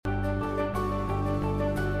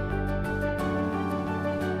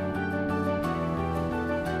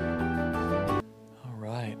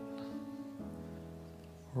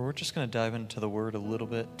We're just going to dive into the Word a little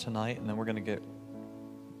bit tonight, and then we're not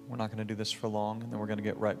going to do this for long, and then we're going to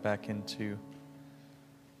get right back into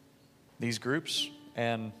these groups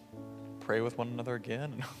and pray with one another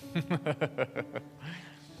again.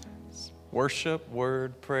 Worship,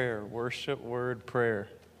 word, prayer. Worship, word, prayer.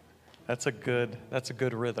 That's a good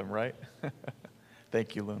rhythm, right?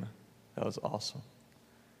 Thank you, Luna. That was awesome.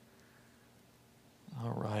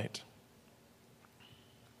 All right.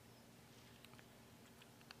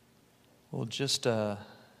 Well, just as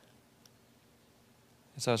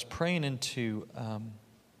I was praying into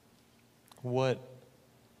what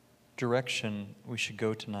direction we should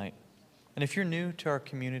go tonight, and if you're new to our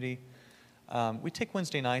community, we take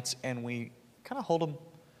Wednesday nights and we kind of hold them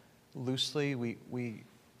loosely. We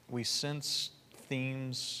sense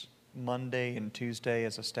themes Monday and Tuesday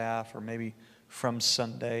as a staff, or maybe from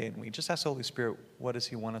Sunday, and we just ask the Holy Spirit, what does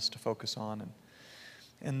He want us to focus on?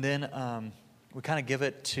 And then we kind of give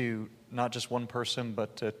it to not just one person,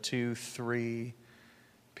 but to 2, 3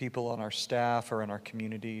 people on our staff or in our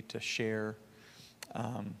community to share.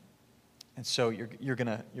 And so you're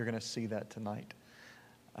gonna see that tonight.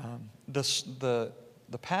 The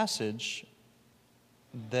passage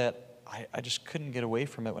that I just couldn't get away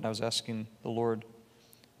from it when I was asking the Lord,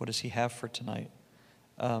 what does He have for tonight?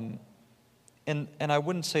 And I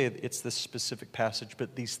wouldn't say it's this specific passage,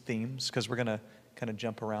 but these themes, because we're gonna kind of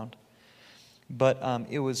jump around. But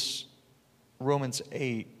it was Romans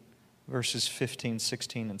 8, verses 15,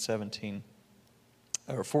 16, and 17.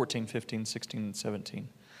 Or 14, 15, 16, and 17.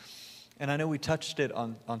 And I know we touched it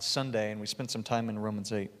on Sunday, and we spent some time in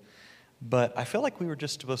Romans 8. But I feel like we were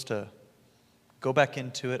just supposed to go back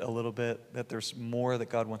into it a little bit, that there's more that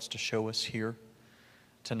God wants to show us here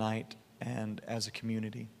tonight and as a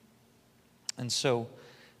community. And so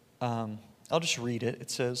I'll just read it.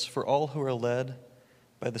 It says, "For all who are led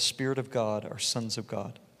by the Spirit of God are sons of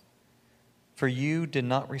God. For you did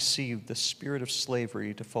not receive the spirit of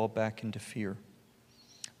slavery to fall back into fear,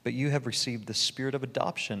 but you have received the spirit of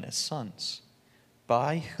adoption as sons,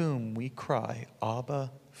 by whom we cry,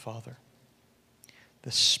 Abba, Father.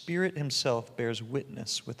 The Spirit Himself bears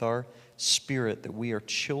witness with our spirit that we are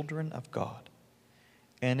children of God,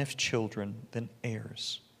 and if children, then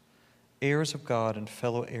heirs, heirs of God and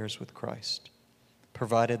fellow heirs with Christ,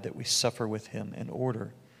 provided that we suffer with Him in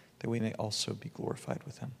order that we may also be glorified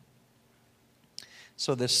with Him."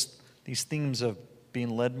 So these themes of being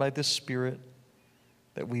led by the Spirit,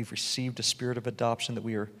 that we've received a spirit of adoption, that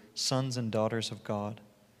we are sons and daughters of God,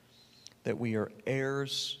 that we are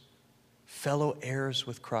heirs, fellow heirs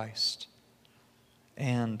with Christ,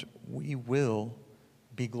 and we will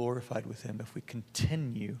be glorified with Him if we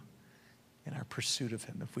continue in our pursuit of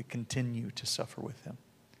Him, if we continue to suffer with Him.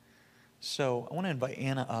 So I want to invite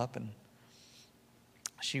Anna up, and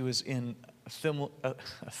she was in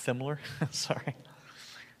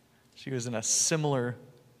She was in a similar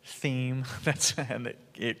theme.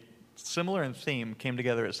 Similar and theme came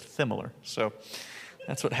together as similar. So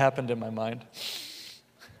that's what happened in my mind.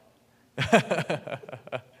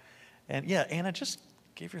 And yeah, Anna, just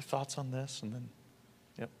give your thoughts on this, and then,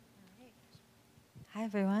 yep. Hi,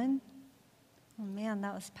 everyone. Oh, man,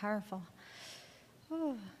 that was powerful.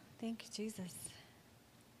 Oh, thank you, Jesus.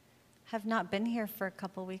 Have not been here for a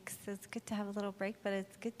couple weeks. It's good to have a little break, but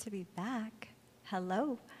it's good to be back.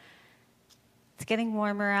 Hello. It's getting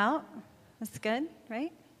warmer out. That's good,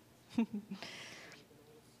 right?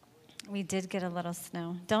 We did get a little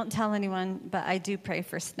snow. Don't tell anyone, but I do pray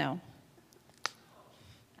for snow.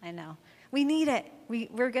 I know. We need it.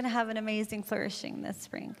 We're going to have an amazing flourishing this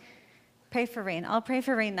spring. Pray for rain. I'll pray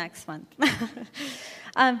for rain next month.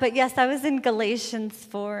 But yes, I was in Galatians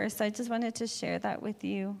 4, so I just wanted to share that with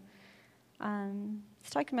you. It's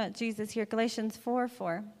talking about Jesus here, Galatians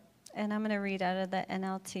 4:4, and I'm going to read out of the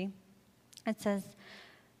NLT. It says,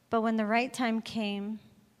 "But when the right time came,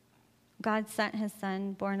 God sent His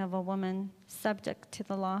Son, born of a woman, subject to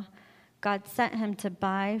the law. God sent Him to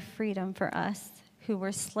buy freedom for us who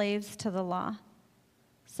were slaves to the law,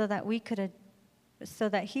 so that He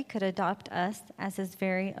could adopt us as His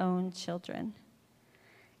very own children.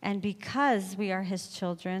 And because we are His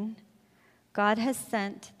children, God has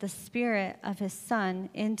sent the Spirit of His Son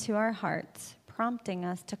into our hearts, prompting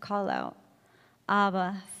us to call out,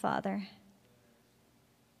 'Abba, Father.'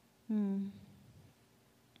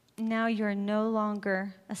 Now you are no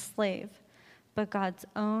longer a slave, but God's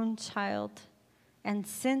own child. And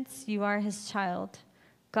since you are His child,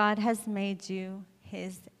 God has made you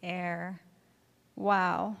His heir."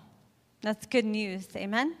 Wow. That's good news.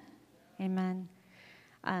 Amen? Amen.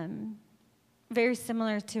 Very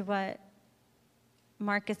similar to what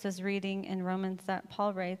Marcus was reading in Romans that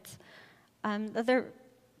Paul writes. The other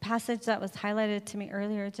passage that was highlighted to me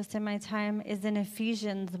earlier, just in my time, is in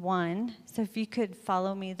Ephesians 1. So if you could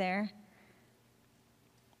follow me there.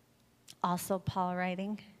 Also Paul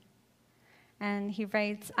writing. And he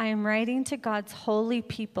writes, I am writing to God's holy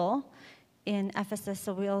people in Ephesus,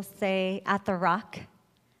 so we'll say at the Rock,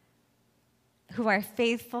 who are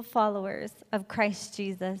faithful followers of Christ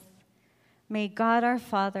Jesus. May God our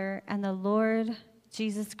Father and the Lord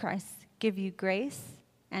Jesus Christ give you grace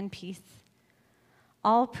and peace.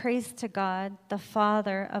 All praise to God, the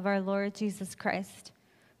Father of our Lord Jesus Christ,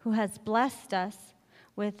 who has blessed us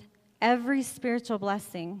with every spiritual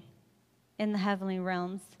blessing in the heavenly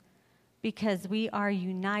realms, because we are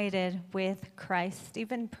united with Christ.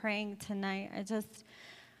 Even praying tonight, I just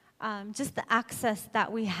the access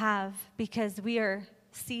that we have because we are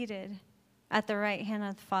seated at the right hand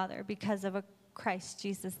of the Father because of what Christ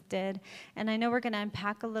Jesus did. And I know we're going to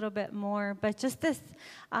unpack a little bit more, but just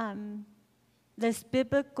this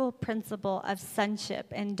biblical principle of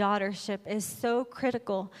sonship and daughtership is so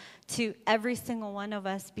critical to every single one of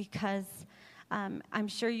us because I'm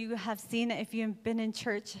sure you have seen it if you've been in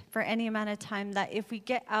church for any amount of time, that if we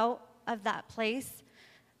get out of that place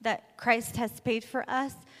that Christ has paid for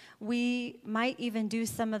us, we might even do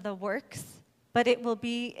some of the works, but it will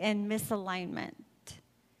be in misalignment.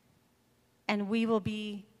 And we will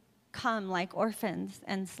become like orphans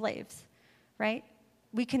and slaves, right?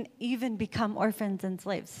 We can even become orphans and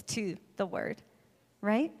slaves to the word,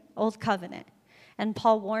 right? Old covenant. And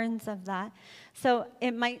Paul warns of that. So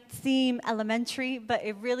it might seem elementary, but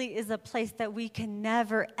it really is a place that we can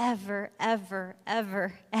never, ever, ever,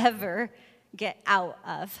 ever, ever get out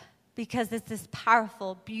of. Because it's this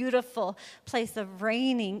powerful, beautiful place of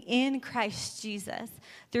reigning in Christ Jesus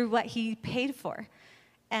through what he paid for.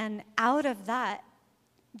 And out of that,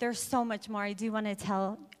 there's so much more. I do want to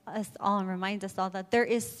tell us all and remind us all that there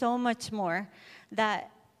is so much more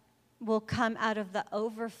that will come out of the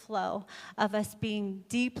overflow of us being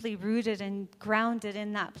deeply rooted and grounded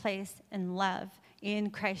in that place in love in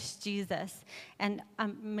Christ Jesus. And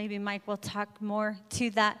maybe Mike will talk more to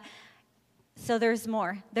that. So there's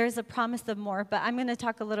more. There's a promise of more, but I'm going to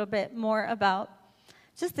talk a little bit more about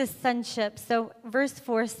just this sonship. So verse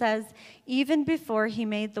 4 says, even before he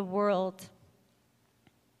made the world,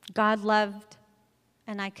 God loved,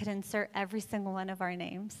 and I could insert every single one of our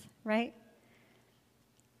names, right?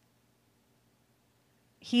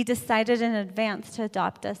 He decided in advance to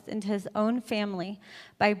adopt us into his own family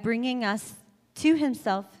by bringing us to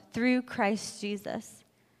himself through Christ Jesus.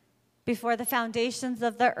 Before the foundations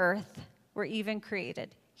of the earth were even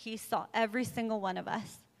created, he saw every single one of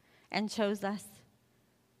us and chose us.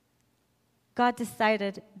 God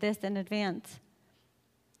decided this in advance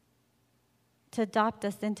to adopt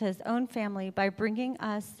us into his own family by bringing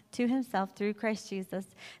us to himself through Christ Jesus.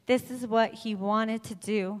 This is what he wanted to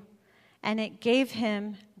do. And it gave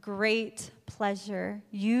him great pleasure.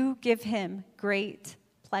 You give him great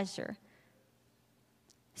pleasure.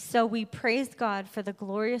 So we praise God for the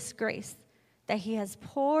glorious grace that he has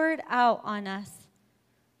poured out on us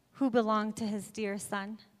who belong to his dear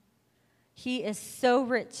Son. He is so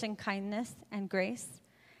rich in kindness and grace,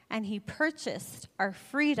 and he purchased our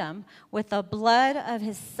freedom with the blood of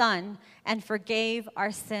his Son and forgave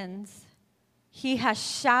our sins. He has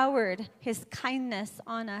showered his kindness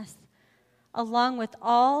on us, along with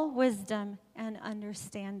all wisdom and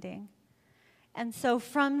understanding. And so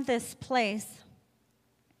from this place,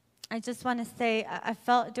 I just want to say, I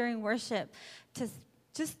felt during worship to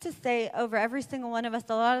say over every single one of us,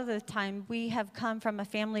 a lot of the time we have come from a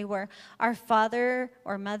family where our father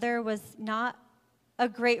or mother was not a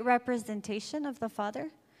great representation of the Father.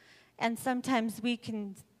 And sometimes we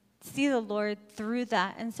can see the Lord through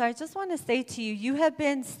that. And so I just want to say to you, you have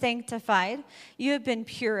been sanctified, you have been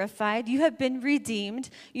purified, you have been redeemed,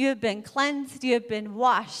 you have been cleansed, you have been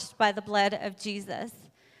washed by the blood of Jesus.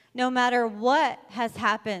 No matter what has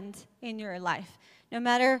happened in your life, no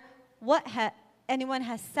matter what anyone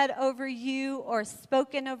has said over you or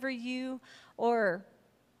spoken over you or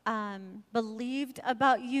believed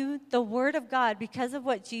about you, the Word of God, because of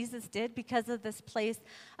what Jesus did, because of this place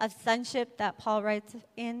of sonship that Paul writes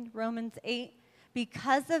in Romans 8,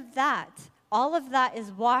 because of that, all of that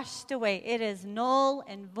is washed away. It is null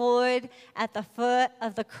and void at the foot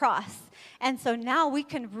of the cross. And so now we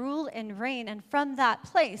can rule and reign. And from that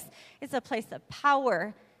place, it's a place of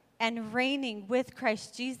power and reigning with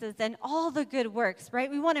Christ Jesus and all the good works,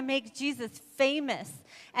 right? We want to make Jesus famous.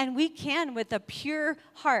 And we can with a pure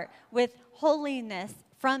heart, with holiness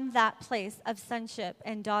from that place of sonship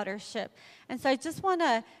and daughtership. And so I just want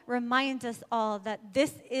to remind us all that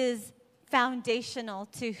this is foundational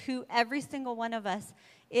to who every single one of us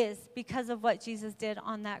is because of what Jesus did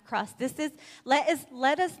on that cross. This is,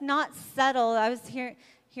 let us not settle. I was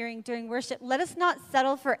hearing during worship, let us not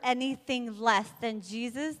settle for anything less than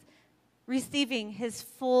Jesus receiving his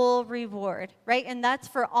full reward, right? And that's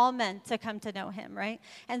for all men to come to know him, right?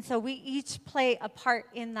 And so we each play a part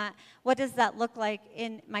in that. What does that look like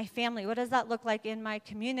in my family? What does that look like in my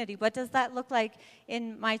community? What does that look like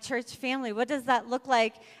in my church family? What does that look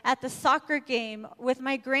like at the soccer game with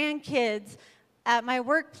my grandkids, at my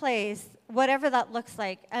workplace, whatever that looks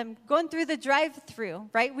like? Going through the drive-through,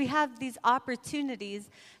 right? We have these opportunities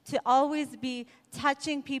to always be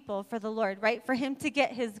touching people for the Lord, right? For him to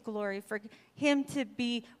get his glory, for him to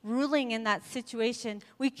be ruling in that situation.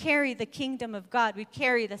 We carry the kingdom of God. We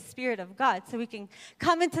carry the Spirit of God, so we can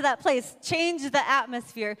come into that place, change the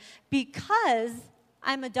atmosphere, because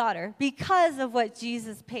I'm a daughter, because of what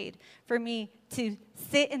Jesus paid for me to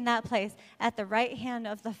sit in that place at the right hand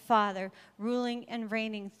of the Father, ruling and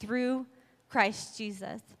reigning through Christ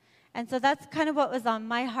Jesus. And so that's kind of what was on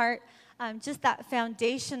my heart, just that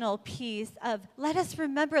foundational piece of let us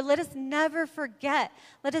remember, let us never forget,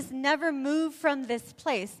 let us never move from this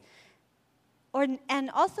place,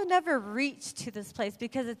 and also never reach to this place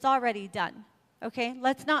because it's already done. Okay,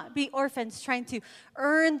 let's not be orphans trying to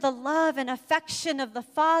earn the love and affection of the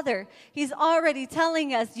Father. He's already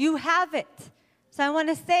telling us, you have it. So I want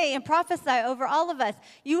to say and prophesy over all of us,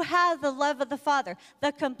 you have the love of the Father,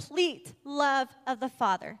 the complete love of the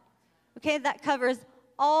Father. Okay, that covers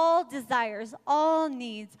all desires, all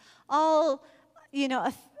needs, all,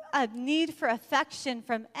 a need for affection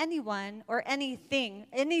from anyone or anything,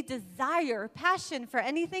 any desire, passion for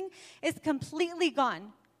anything is completely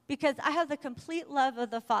gone. Because I have the complete love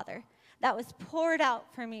of the Father that was poured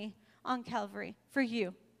out for me on Calvary, for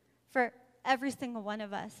you, for every single one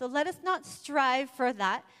of us. So let us not strive for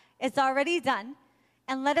that. It's already done.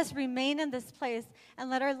 And let us remain in this place and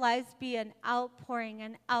let our lives be an outpouring,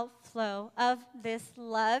 an outflow of this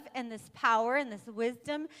love and this power and this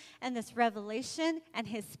wisdom and this revelation and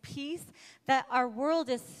his peace that our world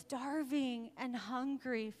is starving and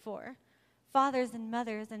hungry for. Fathers and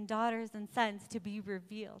mothers and daughters and sons to be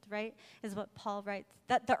revealed, right, is what Paul writes.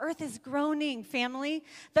 That the earth is groaning, family.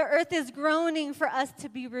 The earth is groaning for us to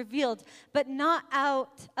be revealed, but not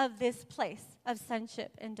out of this place of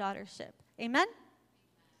sonship and daughtership. Amen?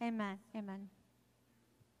 Amen. Amen.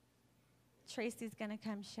 Tracy's going to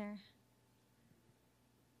come share.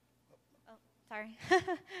 Oh, sorry.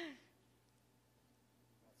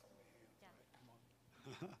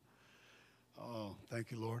 Oh,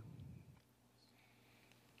 thank you, Lord.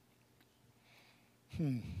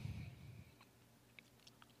 I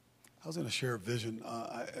was going to share a vision.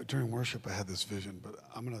 During worship, I had this vision, but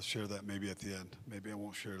I'm going to share that maybe at the end. Maybe I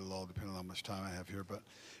won't share it at all, depending on how much time I have here. But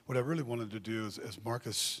what I really wanted to do is, as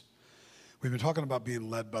Marcus, we've been talking about being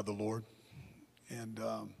led by the Lord. And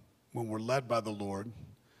when we're led by the Lord,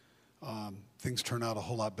 things turn out a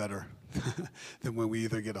whole lot better than when we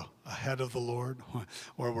either get ahead of the Lord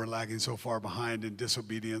or we're lagging so far behind in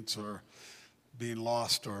disobedience or being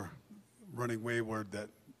lost or running wayward.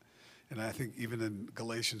 And I think even in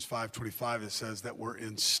Galatians 5:25 it says that we're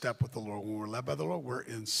in step with the Lord. When we're led by the Lord, we're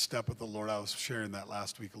in step with the Lord. I was sharing that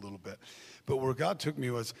last week a little bit. But where God took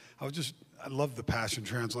me was, I love the Passion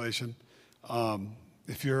Translation.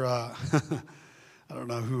 If you're, I don't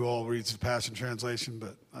know who all reads the Passion Translation,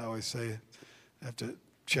 but I always say I have to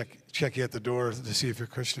check you at the door to see if you're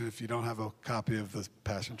Christian if you don't have a copy of the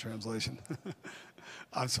Passion Translation.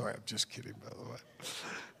 I'm sorry, I'm just kidding, by the way.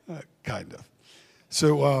 Kind of.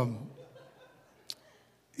 So,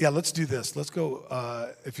 yeah, let's do this. Let's go,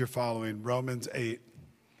 if you're following, Romans 8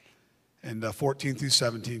 and 14 through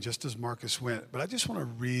 17, just as Marcus went. But I just want to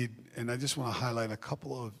read, and I just want to highlight a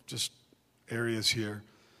couple of just areas here.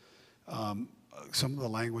 Some of the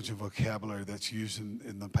language and vocabulary that's used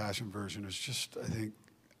in the Passion Version is just, I think,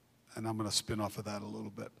 and I'm going to spin off of that a little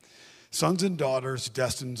bit. Sons and daughters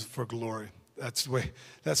destined for glory. That's the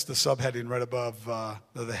subheading right above,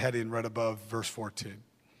 the heading right above verse 14.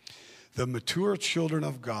 The mature children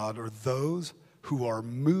of God are those who are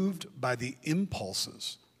moved by the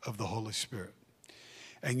impulses of the Holy Spirit.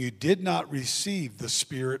 And you did not receive the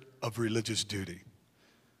spirit of religious duty.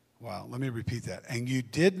 Wow, let me repeat that. And you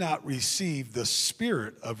did not receive the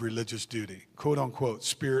spirit of religious duty, quote unquote,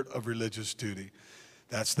 spirit of religious duty.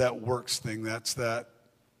 That's that works thing. That's that,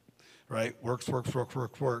 right? Works,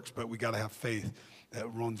 but we got to have faith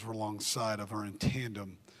that runs alongside of or in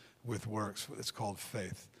tandem with works. It's called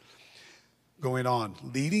faith. Going on,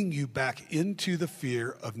 leading you back into the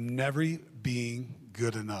fear of never being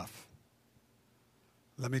good enough.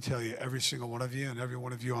 Let me tell you, every single one of you and every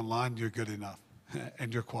one of you online, you're good enough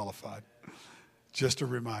and you're qualified. Just a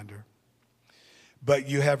reminder. But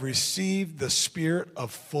you have received the spirit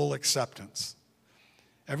of full acceptance.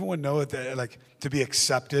 Everyone know that, like, to be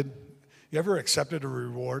accepted. You ever accepted a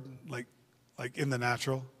reward, like in the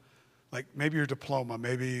natural? Like maybe your diploma,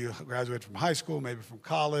 maybe you graduated from high school, maybe from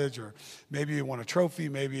college, or maybe you won a trophy,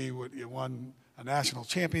 maybe you won a national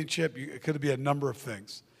championship. It could be a number of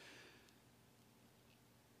things.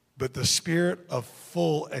 But the spirit of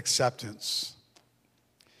full acceptance,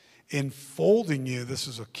 enfolding you, this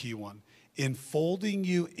is a key one, enfolding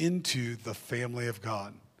you into the family of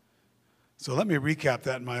God. So let me recap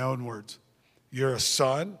that in my own words. You're a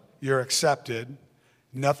son, you're accepted,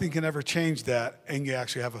 nothing can ever change that, and you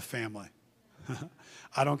actually have a family.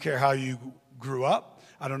 I don't care how you grew up.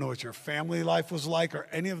 I don't know what your family life was like or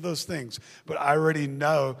any of those things, but I already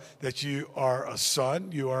know that you are a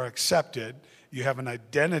son, you are accepted, you have an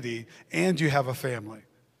identity, and you have a family,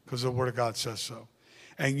 because the Word of God says so.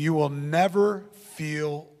 And you will never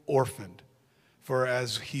feel orphaned. For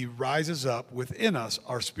as he rises up within us,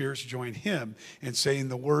 our spirits join him in saying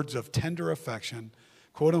the words of tender affection,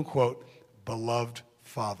 quote unquote, beloved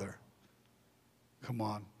Father. Come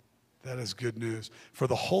on, that is good news. For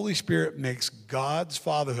the Holy Spirit makes God's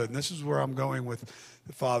fatherhood, and this is where I'm going with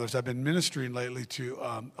the fathers. I've been ministering lately to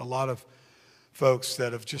a lot of folks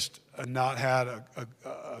that have just not had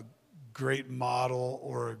a great model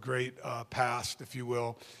or a great past, if you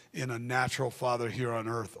will, in a natural father here on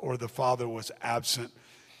earth, or the father was absent.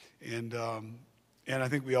 And I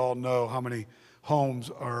think we all know how many homes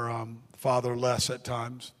are fatherless at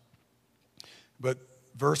times. But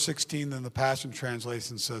verse 16 in the Passion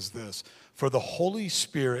Translation says this: for the Holy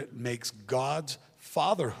Spirit makes God's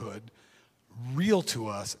fatherhood real to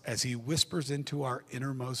us as he whispers into our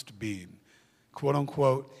innermost being. Quote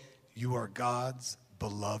unquote, you are God's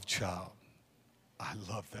beloved child. I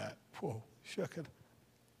love that. Whoa, shook it.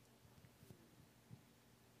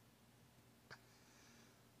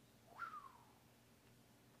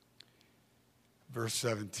 Verse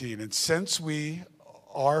 17, and since we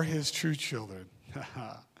are his true children,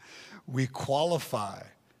 we qualify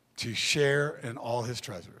to share in all his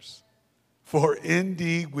treasures. For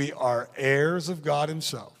indeed we are heirs of God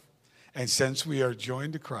himself. And since we are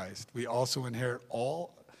joined to Christ, we also inherit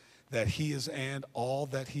all that he is and all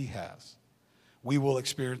that he has. We will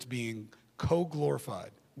experience being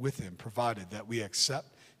co-glorified with him, provided that we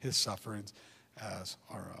accept his sufferings as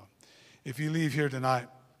our own. If you leave here tonight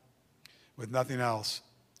with nothing else,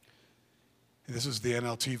 this is the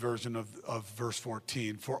NLT version of verse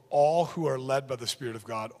 14. For all who are led by the Spirit of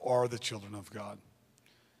God are the children of God.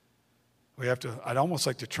 I'd almost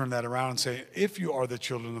like to turn that around and say, if you are the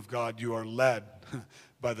children of God, you are led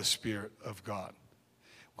by the Spirit of God.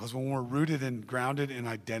 Because when we're rooted and grounded in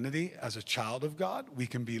identity as a child of God, we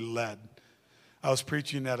can be led. I was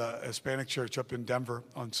preaching at a Hispanic church up in Denver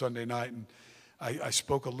on Sunday night, and I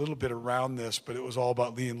spoke a little bit around this, but it was all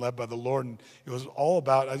about being led by the Lord. And it was all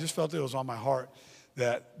about, I just felt it was on my heart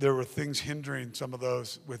that there were things hindering some of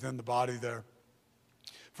those within the body there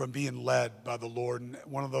from being led by the Lord. And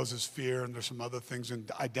one of those is fear, and there's some other things, and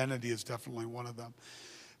identity is definitely one of them.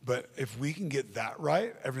 But if we can get that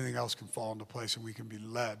right, everything else can fall into place, and we can be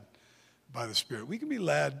led by the Spirit. We can be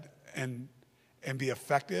led and be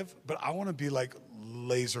effective, but I want to be like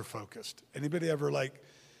laser focused. Anybody ever like,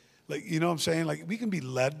 you know what I'm saying? Like, we can be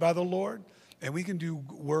led by the Lord, and we can do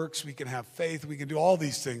works, we can have faith, we can do all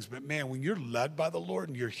these things. But man, when you're led by the Lord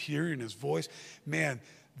and you're hearing his voice, man,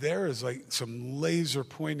 there is like some laser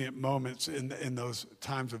poignant moments in those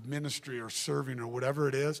times of ministry or serving or whatever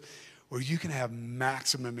it is, where you can have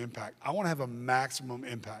maximum impact. I want to have a maximum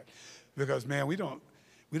impact because, man, we don't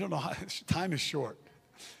know how, time is short.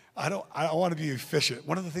 I want to be efficient.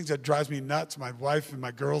 One of the things that drives me nuts, my wife and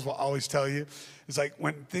my girls will always tell you, is like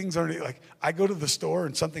when things aren't, like I go to the store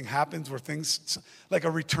and something happens where things, like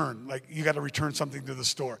a return, like you got to return something to the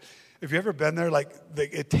store. Have you ever been there? Like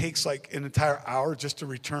it takes like an entire hour just to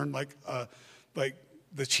return like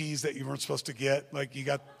the cheese that you weren't supposed to get. Like you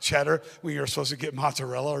got cheddar when you were supposed to get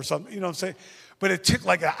mozzarella or something. You know what I'm saying? But it took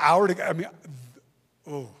like an hour to get, I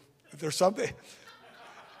mean, there's something.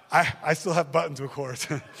 I still have buttons, of course.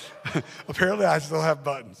 Apparently, I still have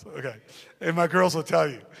buttons. Okay. And my girls will tell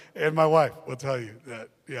you, and my wife will tell you that,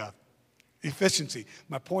 yeah. Efficiency.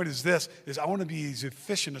 My point is this, is I want to be as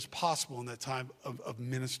efficient as possible in that time of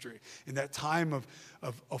ministry, in that time of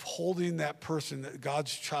holding that person,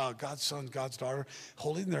 God's child, God's son, God's daughter,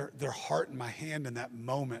 holding their heart in my hand in that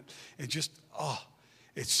moment. And just,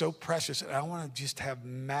 it's so precious. And I want to just have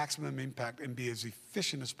maximum impact and be as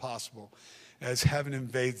efficient as possible as heaven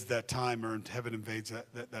invades that time, or heaven invades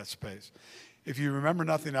that space. If you remember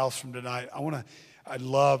nothing else from tonight,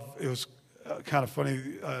 kind of funny.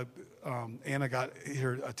 Anna got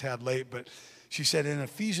here a tad late, but she said in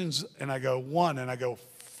Ephesians, and I go 1, and I go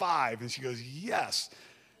 5, and she goes, yes.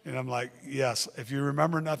 And I'm like, yes. If you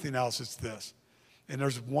remember nothing else, it's this. And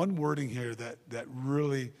there's one wording here that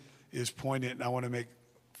really is poignant, and I want to make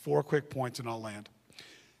 4 quick points, and I'll land.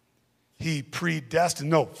 He predestined.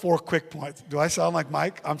 No, 4 quick points. Do I sound like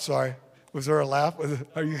Mike? I'm sorry. Was there a laugh?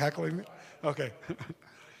 Are you heckling me? Okay.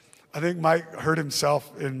 I think Mike heard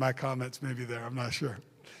himself in my comments maybe there. I'm not sure.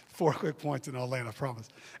 4 quick points, and I'll land, I promise.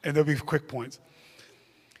 And there'll be quick points.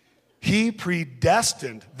 He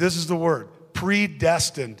predestined. This is the word.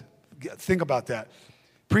 Predestined. Think about that.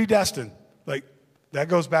 Predestined. Like, that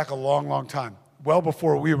goes back a long, long time. Well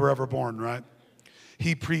before we were ever born, right?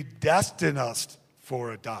 He predestined us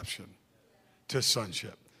for adoption to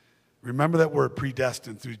sonship. Remember that word,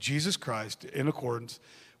 predestined, through Jesus Christ in accordance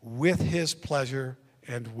with his pleasure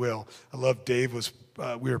and will. I love Dave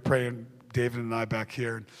we were praying, David and I back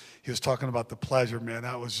here, and he was talking about the pleasure, man.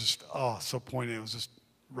 That was just, so poignant. It was just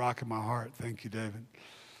rocking my heart. Thank you, David.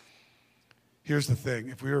 Here's the thing.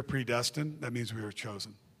 If we were predestined, that means we were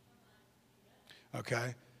chosen.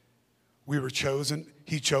 Okay? We were chosen.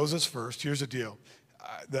 He chose us first. Here's the deal.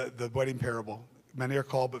 The wedding parable. Many are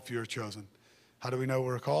called, but few are chosen. How do we know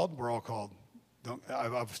we're called? We're all called.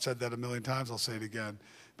 I've said that a million times. I'll say it again.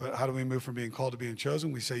 But how do we move from being called to being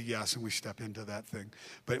chosen? We say yes, and we step into that thing.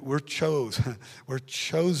 But we're chosen. We're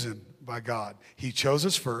chosen by God. He chose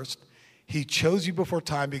us first. He chose you before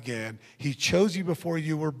time began. He chose you before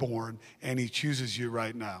you were born, and he chooses you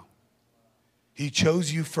right now. He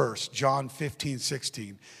chose you first. John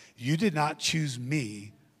 15:16. You did not choose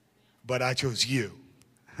me, but I chose you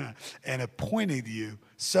and appointed you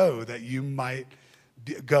so that you might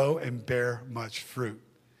go and bear much fruit.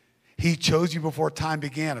 He chose you before time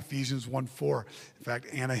began, Ephesians 1:4. In fact,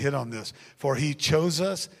 Anna hit on this. For he chose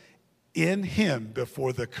us in him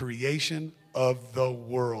before the creation of the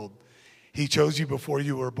world. He chose you before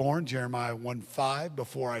you were born, Jeremiah 1:5.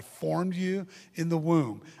 Before I formed you in the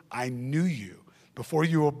womb, I knew you. Before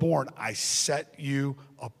you were born, I set you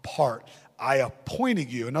apart. I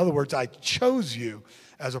appointed you. In other words, I chose you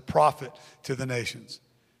as a prophet to the nations.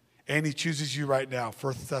 And he chooses you right now,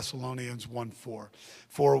 1 Thessalonians 1:4.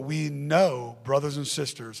 For we know, brothers and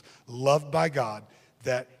sisters, loved by God,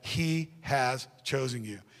 that he has chosen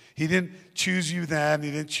you. He didn't choose you then.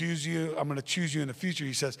 He didn't choose you. I'm going to choose you in the future.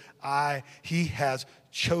 He says, he has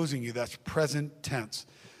chosen you. That's present tense.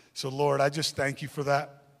 So, Lord, I just thank you for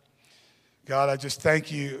that. God, I just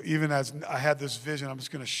thank you. Even as I had this vision, I'm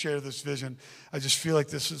just going to share this vision. I just feel like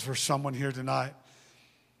this is for someone here tonight.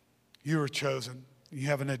 You were chosen. You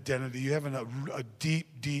have an identity. You have a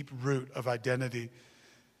deep, deep root of identity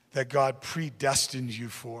that God predestined you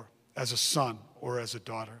for as a son or as a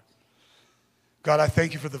daughter. God, I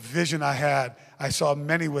thank you for the vision I had. I saw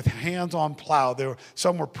many with hands on plow.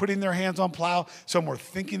 Some were putting their hands on plow, some were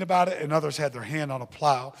thinking about it, and others had their hand on a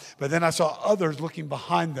plow. But then I saw others looking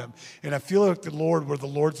behind them. And I feel like where the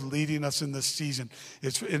Lord's leading us in this season,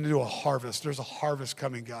 it's into a harvest. There's a harvest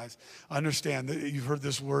coming, guys. Understand that you've heard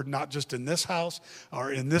this word not just in this house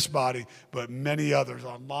or in this body, but many others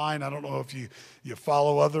online. I don't know if you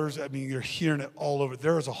follow others. I mean, you're hearing it all over.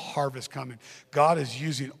 There is a harvest coming. God is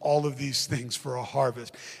using all of these things for a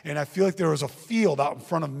harvest. And I feel like there was a field out in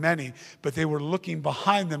front of many, but they were looking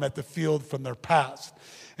behind them at the field from their past.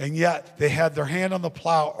 And yet they had their hand on the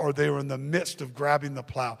plow, or they were in the midst of grabbing the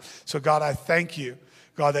plow. So God, I thank you,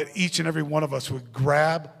 God, that each and every one of us would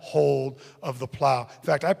grab hold of the plow. In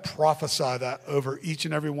fact, I prophesy that over each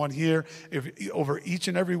and every one here, over each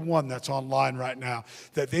and every one that's online right now,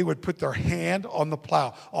 that they would put their hand on the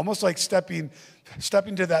plow, almost like stepping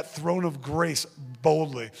to that throne of grace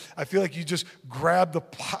boldly. I feel like you just grab the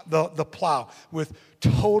plow with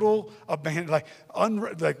total abandon, like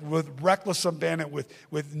with reckless abandon,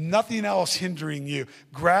 with nothing else hindering you,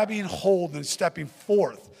 grabbing hold and stepping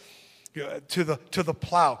forth to the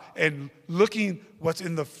plow and looking what's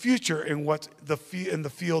in the future and what's in the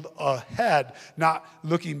field ahead, not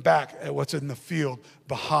looking back at what's in the field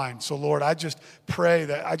behind. So, Lord, I just pray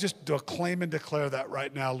that, I just claim and declare that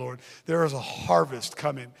right now, Lord. There is a harvest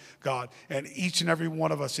coming, God, and each and every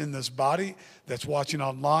one of us in this body that's watching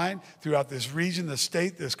online, throughout this region, this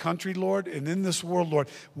state, this country, Lord, and in this world, Lord,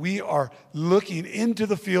 we are looking into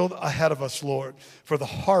the field ahead of us, Lord, for the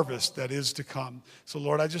harvest that is to come. So,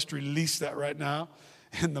 Lord, I just release that right now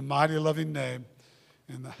in the mighty loving name,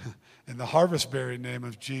 in the harvest-bearing name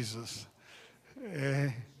of Jesus.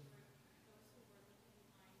 The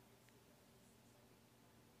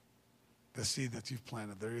seed that you've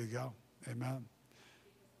planted. There you go. Amen.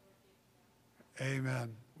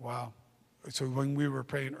 Amen. Wow. So when we were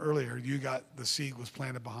praying earlier, you got the seed was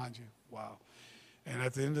planted behind you. Wow. And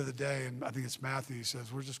at the end of the day, and I think it's Matthew, he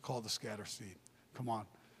says, we're just called to scatter seed. Come on.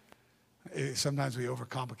 Sometimes we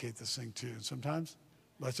overcomplicate this thing too. And sometimes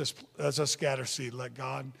let's just scatter seed. Let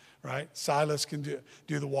God, right? Silas can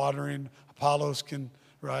do the watering. Apollos can,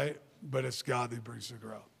 right? But it's God that brings the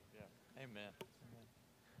growth. Yeah. Amen.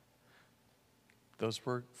 Those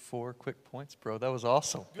were 4 quick points, bro. That was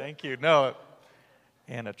awesome. Thank you. No,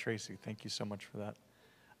 Anna, Tracy, thank you so much for that.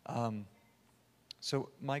 So,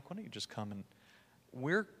 Mike, why don't you just come and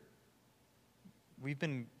we've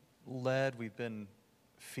been led, we've been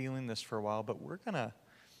feeling this for a while, but we're going to,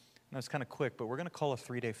 it's kind of quick, but we're going to call a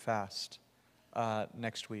 3-day fast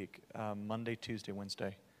next week, Monday, Tuesday,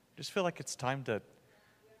 Wednesday. I just feel like it's time to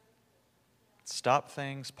stop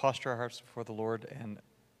things, posture our hearts before the Lord, and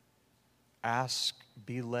ask,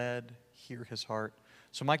 be led, hear his heart.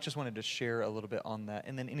 So Mike just wanted to share a little bit on that,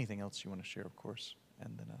 and then anything else you want to share, of course,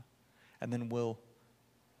 and then we'll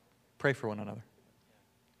pray for one another.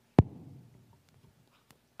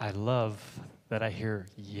 I love that I hear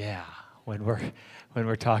 "yeah" when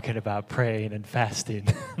we're talking about praying and fasting.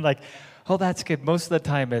 Like, oh, that's good. Most of the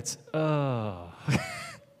time it's oh.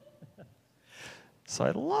 So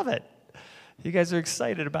I love it. You guys are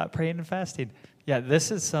excited about praying and fasting. Yeah, this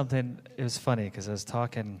is something. It was funny because I was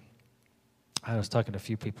talking to a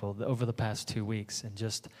few people over the past 2 weeks and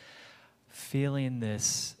just feeling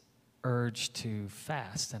this urge to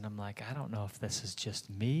fast. And I'm like, I don't know if this is just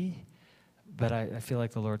me, but I feel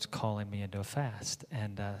like the Lord's calling me into a fast.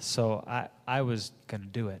 And so I was going to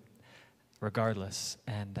do it regardless.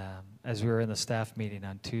 And as we were in the staff meeting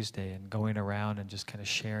on Tuesday and going around and just kind of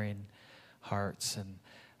sharing hearts, and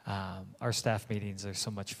our staff meetings are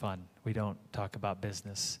so much fun. We don't talk about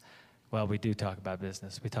business. Well, we do talk about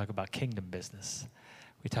business. We talk about kingdom business.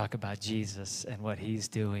 We talk about Jesus and what he's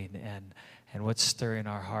doing and what's stirring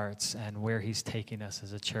our hearts and where he's taking us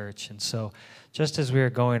as a church. And so just as we were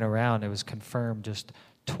going around, it was confirmed just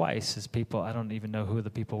twice as people, I don't even know who the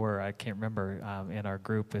people were. I can't remember in our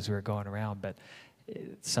group as we were going around, but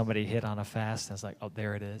somebody hit on a fast. And I was like, oh,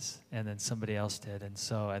 there it is. And then somebody else did. And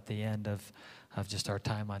so at the end of just our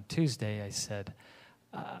time on Tuesday, I said,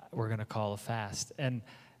 we're going to call a fast. And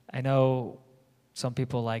I know some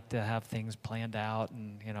people like to have things planned out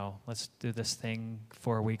and, let's do this thing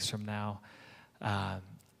 4 weeks from now. I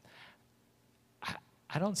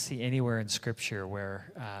don't see anywhere in Scripture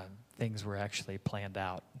where things were actually planned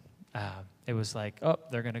out. It was like, oh,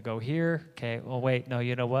 they're going to go here. Okay, well, wait, no,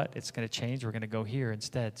 you know what? It's going to change. We're going to go here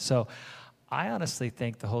instead. So I honestly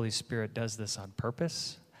think the Holy Spirit does this on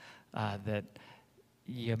purpose, that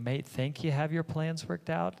you may think you have your plans worked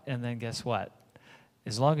out, and then guess what?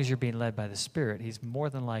 As long as you're being led by the Spirit, he's more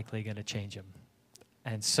than likely going to change them.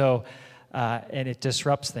 And so, and it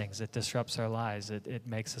disrupts things. It disrupts our lives. It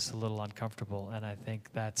makes us a little uncomfortable. And I think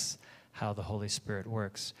that's how the Holy Spirit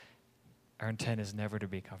works. Our intent is never to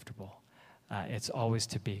be comfortable. It's always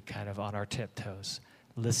to be kind of on our tiptoes,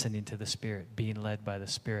 listening to the Spirit, being led by the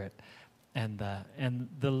Spirit. And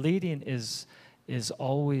the leading is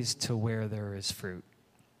always to where there is fruit.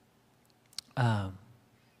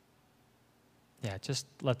 Yeah, just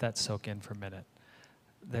let that soak in for a minute.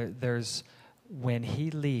 There's where he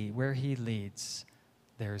leads,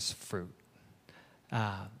 there's fruit.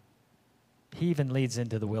 He even leads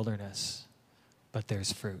into the wilderness, but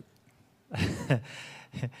there's fruit.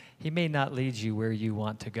 He may not lead you where you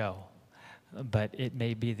want to go, but it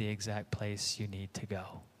may be the exact place you need to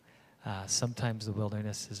go. Sometimes the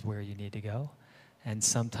wilderness is where you need to go, and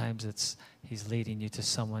sometimes he's leading you to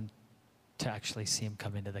someone to actually see him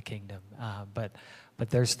come into the kingdom. But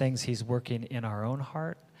there's things he's working in our own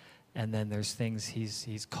heart, and then there's things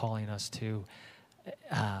he's calling us to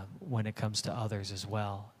when it comes to others as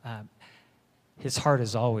well. His heart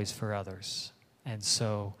is always for others. And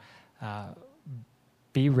so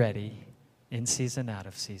be ready in season, out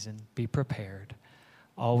of season. Be prepared.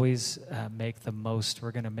 Always make the most.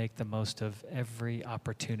 We're going to make the most of every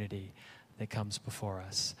opportunity that comes before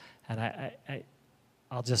us. And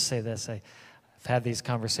I'll just say this. I've had these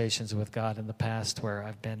conversations with God in the past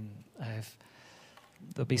where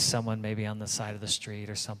there'll be someone maybe on the side of the street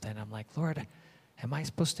or something. I'm like, Lord, am I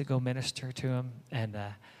supposed to go minister to him? And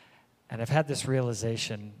I've had this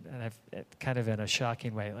realization, and I've kind of in a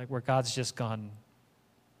shocking way, like where God's just gone,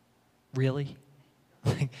 really?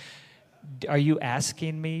 Like, are you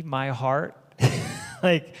asking me my heart?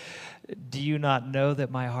 Like, do you not know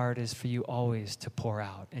that my heart is for you always to pour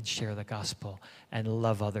out and share the gospel and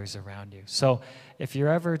love others around you? So if you're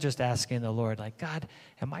ever just asking the Lord, like, God,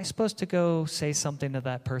 am I supposed to go say something to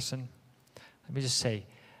that person? Let me just say,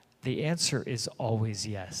 the answer is always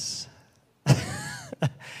yes.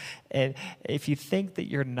 And if you think that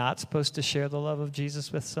you're not supposed to share the love of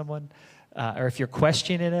Jesus with someone, or if you're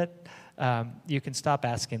questioning it, you can stop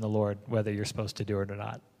asking the Lord whether you're supposed to do it or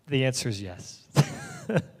not. The answer is yes.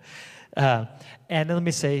 And let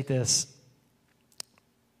me say this.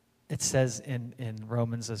 It says in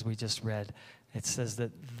Romans, as we just read, it says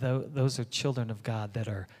that those are children of God that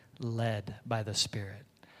are led by the Spirit.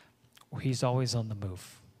 He's always on the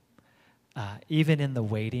move. Even in the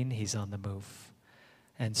waiting, he's on the move.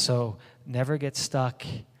 And so never get stuck.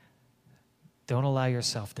 Don't allow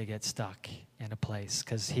yourself to get stuck in a place,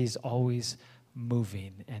 because he's always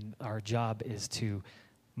moving, and our job is to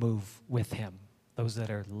move with him. Those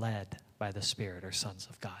that are led by the Spirit are sons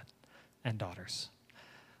of God and daughters.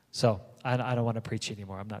 So I don't want to preach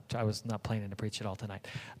anymore. I was not planning to preach at all tonight.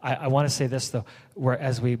 I want to say this, though, where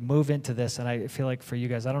as we move into this, and I feel like for you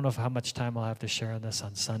guys, I don't know how much time I'll have to share on this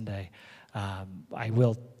on Sunday. I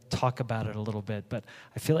will talk about it a little bit, but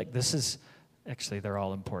I feel like this is, actually they're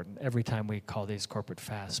all important every time we call these corporate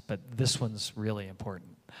fasts, but this one's really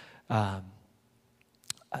important. I'll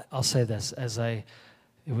say this, it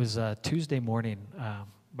was Tuesday morning,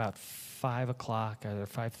 about 5 o'clock or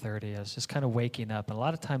 5:30, I was just kind of waking up. And a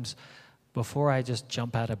lot of times before I just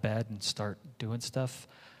jump out of bed and start doing stuff,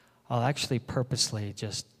 I'll actually purposely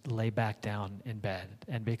just lay back down in bed.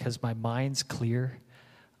 And because my mind's clear,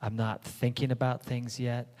 I'm not thinking about things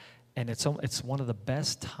yet. And it's one of the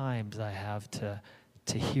best times I have to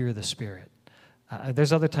hear the Spirit.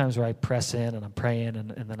 There's other times where I press in and I'm praying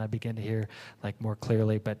and then I begin to hear like more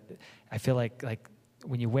clearly. But I feel like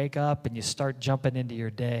when you wake up and you start jumping into your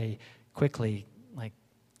day quickly, like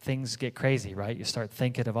things get crazy, right? You start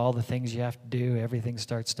thinking of all the things you have to do. Everything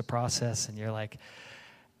starts to process, and you're like,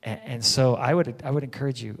 and so I would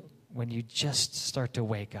encourage you, when you just start to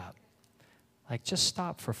wake up, like just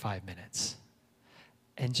stop for 5 minutes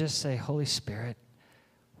and just say, Holy Spirit,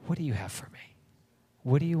 what do you have for me?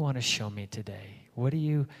 What do you want to show me today?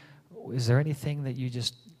 Is there anything that you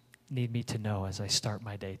just need me to know as I start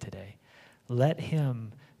my day today? Let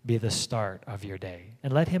him be the start of your day,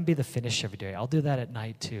 and let him be the finish of your day. I'll do that at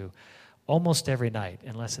night too, almost every night,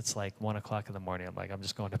 unless it's like 1 o'clock in the morning. I'm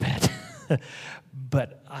just going to bed.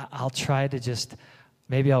 But I'll try to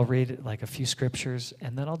maybe I'll read like a few scriptures,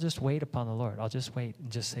 and then I'll just wait upon the Lord. I'll just wait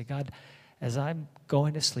and just say, God, as I'm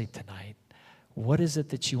going to sleep tonight, what is it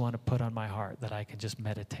that you want to put on my heart that I can just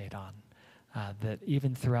meditate on? That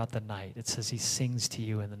even throughout the night, it says he sings to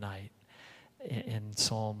you in the night in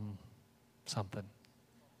Psalm something.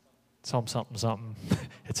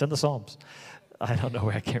 It's in the Psalms. I don't know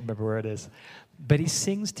where, I can't remember where it is. But he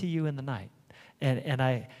sings to you in the night.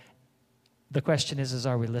 And the question is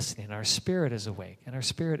are we listening? Our spirit is awake, and our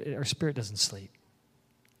spirit doesn't sleep.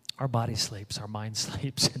 Our body sleeps, our mind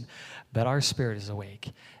sleeps, but our spirit is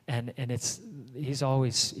awake. And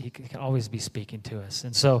he can always be speaking to us.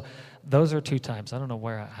 And so those are 2 times. I don't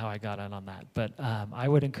know how I got on that, but I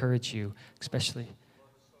would encourage you, especially.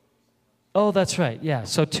 Oh, that's right. Yeah.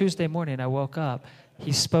 So Tuesday morning I woke up,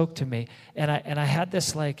 he spoke to me, and I had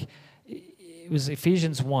this it was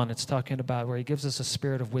Ephesians 1. It's talking about where he gives us a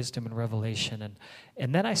spirit of wisdom and revelation.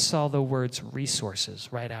 And then I saw the words resources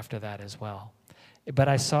right after that as well. But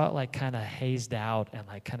I saw it like kind of hazed out and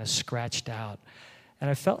like kind of scratched out. And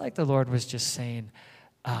I felt like the Lord was just saying,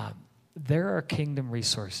 there are kingdom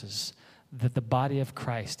resources that the body of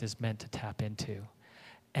Christ is meant to tap into.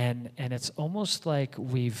 And it's almost like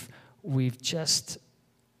we've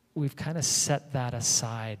kind of set that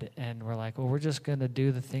aside, and we're like, well, we're just going to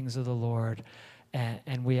do the things of the Lord,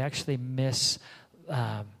 and we actually miss.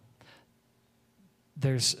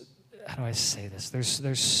 How do I say this?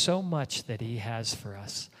 There's so much that he has for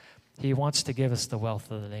us. He wants to give us the wealth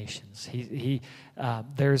of the nations.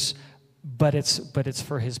 But it's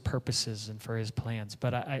for his purposes and for his plans.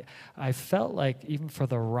 But I felt like even for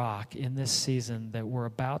the Rock in this season that we're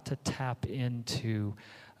about to tap into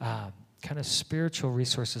kind of spiritual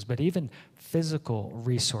resources, but even physical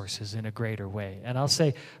resources in a greater way. And I'll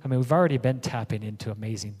say, we've already been tapping into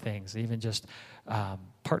amazing things, even just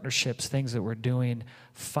partnerships, things that we're doing,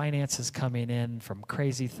 finances coming in from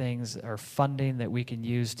crazy things, or funding that we can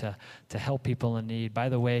use to help people in need. By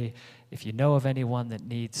the way, if you know of anyone that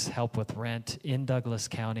needs help with rent in Douglas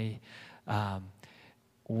County,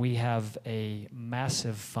 we have a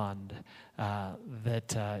massive fund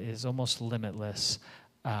that is almost limitless.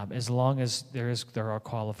 As long as there are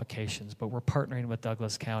qualifications, but we're partnering with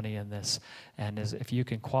Douglas County in this, and if you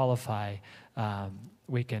can qualify,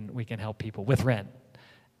 we can help people with rent.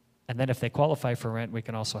 And then if they qualify for rent, we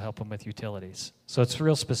can also help them with utilities. So it's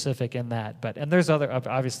real specific in that. And there's other,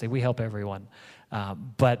 obviously, we help everyone.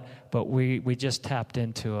 But we just tapped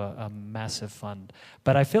into a massive fund.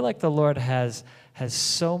 But I feel like the Lord has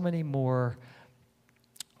so many more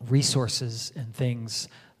resources and things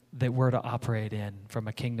that we're to operate in from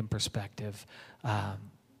a kingdom perspective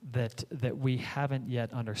that we haven't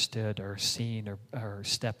yet understood or seen or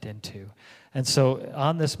stepped into. And so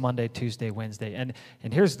on this Monday, Tuesday, Wednesday, and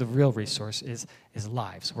here's the real resource is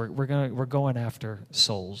lives. We're going after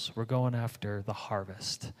souls. We're going after the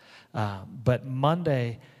harvest. But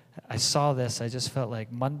Monday, I saw this. I just felt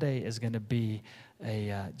like Monday is going to be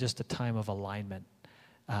just a time of alignment.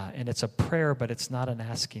 And it's a prayer, but it's not an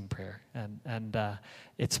asking prayer. And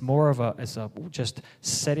it's more of a just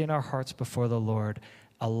setting our hearts before the Lord,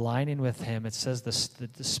 aligning with Him. It says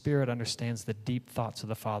the Spirit understands the deep thoughts of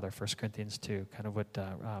the Father, 1 Corinthians 2, kind of what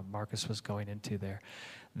Marcus was going into there.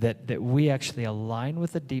 That we actually align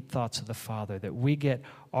with the deep thoughts of the Father, that we get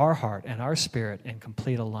our heart and our spirit in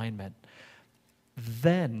complete alignment.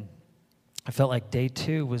 Then I felt like day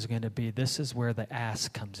 2 was going to be, this is where the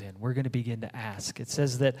ask comes in. We're going to begin to ask. It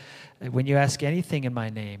says that when you ask anything in my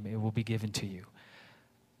name, it will be given to you.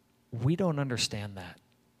 We don't understand that.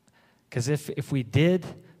 Because if we did,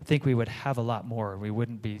 I think we would have a lot more. We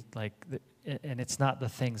wouldn't be like, and it's not the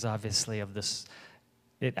things, obviously, of this.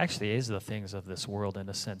 It actually is the things of this world in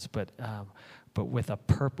a sense, but with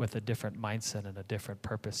a different mindset and a different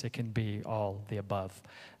purpose. It can be all the above.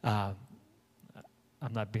 I'm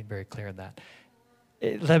not being very clear in that.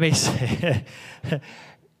 Let me say,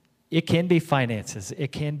 it can be finances.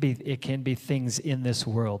 It can be things in this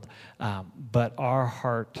world, but our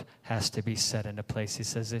heart has to be set into place. He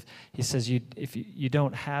says if you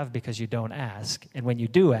don't have because you don't ask, and when you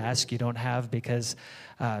do ask, you don't have because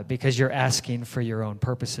you're asking for your own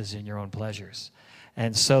purposes and your own pleasures.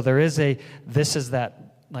 And so this is that.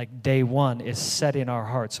 Like day 1 is setting our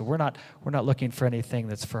hearts. So we're not looking for anything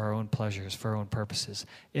that's for our own pleasures, for our own purposes.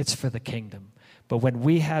 It's for the kingdom. But when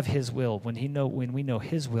we have His will, when we know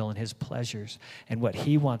His will and His pleasures and what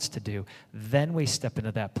He wants to do, then we step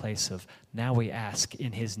into that place of now we ask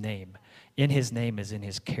in His name. In His name is in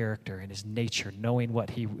His character, in His nature, knowing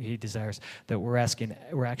what He desires. That we're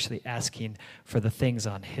actually asking for the things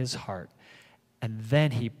on His heart. And then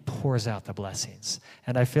He pours out the blessings.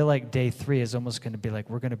 And I feel like day 3 is almost going to be like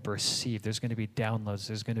we're going to perceive. There's going to be downloads.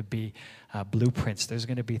 There's going to be blueprints. There's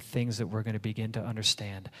going to be things that we're going to begin to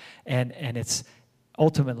understand. And it's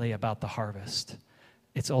ultimately about the harvest.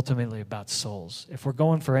 It's ultimately about souls. If we're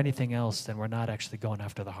going for anything else, then we're not actually going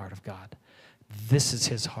after the heart of God. This is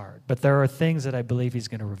His heart. But there are things that I believe He's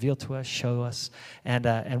going to reveal to us, show us. And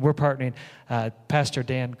we're partnering. Pastor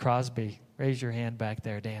Dan Crosby, raise your hand back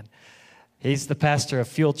there, Dan. He's the pastor of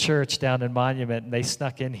Fuel Church down in Monument, and they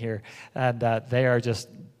snuck in here. And they are just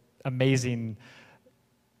amazing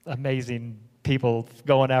people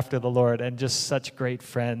going after the Lord and just such great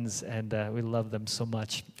friends. And we love them so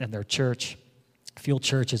much. And their church, Fuel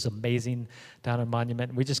Church, is amazing down in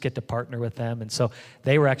Monument. We just get to partner with them. And so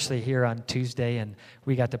they were actually here on Tuesday, and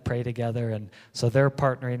we got to pray together. And so they're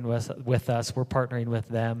partnering with us. We're partnering with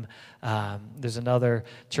them. There's another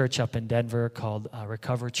church up in Denver called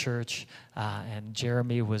Recover Church, and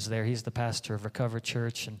Jeremy was there. He's the pastor of Recover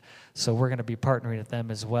Church. And so we're going to be partnering with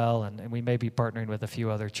them as well. And we may be partnering with a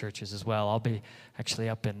few other churches as well. I'll be actually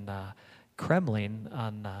up in Kremlin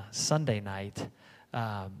on Sunday night.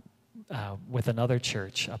 With another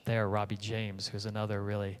church up there, Robbie James, who's another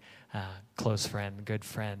really close friend, good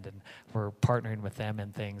friend, and we're partnering with them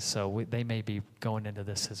and things, so they may be going into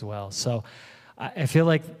this as well. So I feel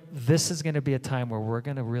like this is going to be a time where we're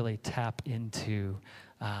going to really tap into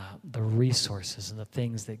the resources and the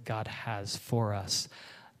things that God has for us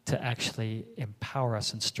to actually empower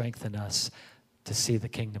us and strengthen us to see the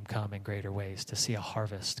kingdom come in greater ways, to see a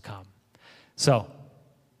harvest come. So,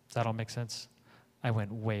 does that all make sense? I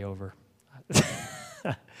went way over.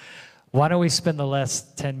 Why don't we spend the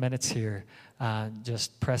last 10 minutes here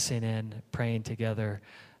just pressing in, praying together.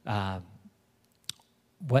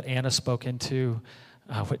 What Anna spoke into,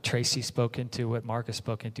 what Tracy spoke into, what Marcus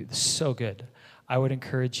spoke into, this is so good. I would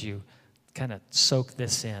encourage you, kind of soak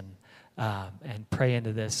this in and pray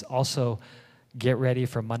into this. Also, get ready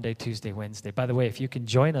for Monday, Tuesday, Wednesday. By the way, if you can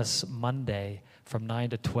join us Monday from 9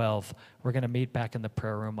 to 12, we're going to meet back in the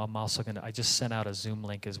prayer room. I just sent out a Zoom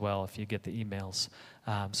link as well if you get the emails.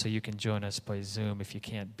 So you can join us by Zoom if you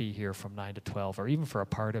can't be here from 9 to 12, or even for a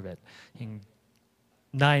part of it.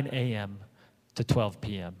 9 a.m. to 12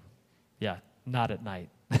 p.m. Yeah, not at night,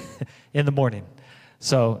 in the morning.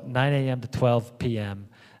 So 9 a.m. to 12 p.m.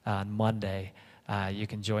 on Monday, you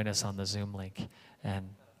can join us on the Zoom link. And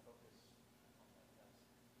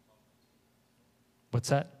What's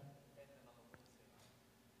that?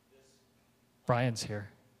 Brian's here.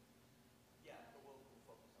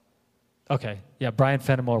 Okay, yeah, Brian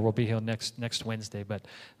Fenimore will be here next Wednesday, but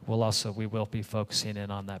we will be focusing in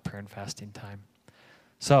on that prayer and fasting time.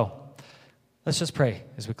 So, let's just pray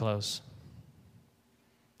as we close.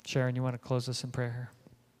 Sharon, you want to close us in prayer?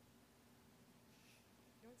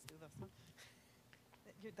 Let's do this one.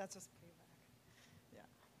 That's just payback.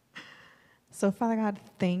 Yeah. So, Father God,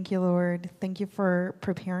 thank you, Lord. Thank you for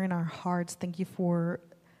preparing our hearts. Thank you for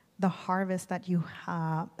the harvest that you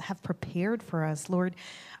have prepared for us, Lord.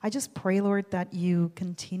 I just pray, Lord, that you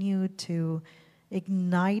continue to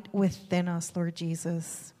ignite within us, Lord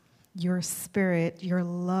Jesus, your spirit, your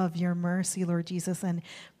love, your mercy, Lord Jesus, and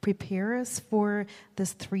prepare us for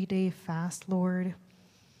this 3-day fast, Lord,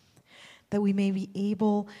 that we may be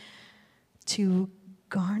able to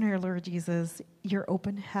garner, Lord Jesus, your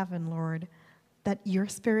open heaven, Lord, that your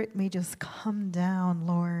spirit may just come down,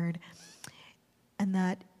 Lord, and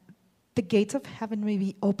that the gates of heaven may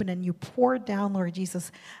be open and you pour down, Lord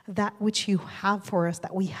Jesus, that which you have for us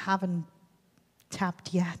that we haven't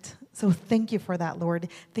tapped yet. So thank you for that, Lord.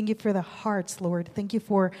 Thank you for the hearts, Lord. Thank you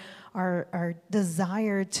for our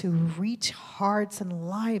desire to reach hearts and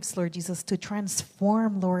lives, Lord Jesus, to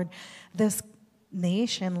transform, Lord, this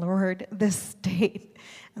nation, Lord, this state,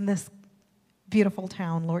 and this beautiful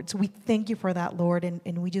town, Lord. So we thank you for that, Lord,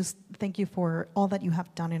 and we just thank you for all that you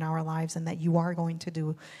have done in our lives and that you are going to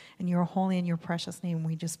do. In your holy and your precious name,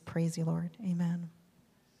 we just praise you, Lord. Amen.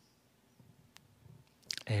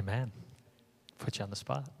 Amen. Put you on the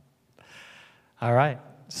spot. All right.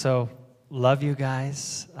 So, love you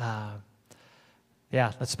guys.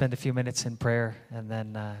 Let's spend a few minutes in prayer, and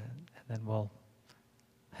then we'll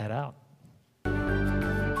head out.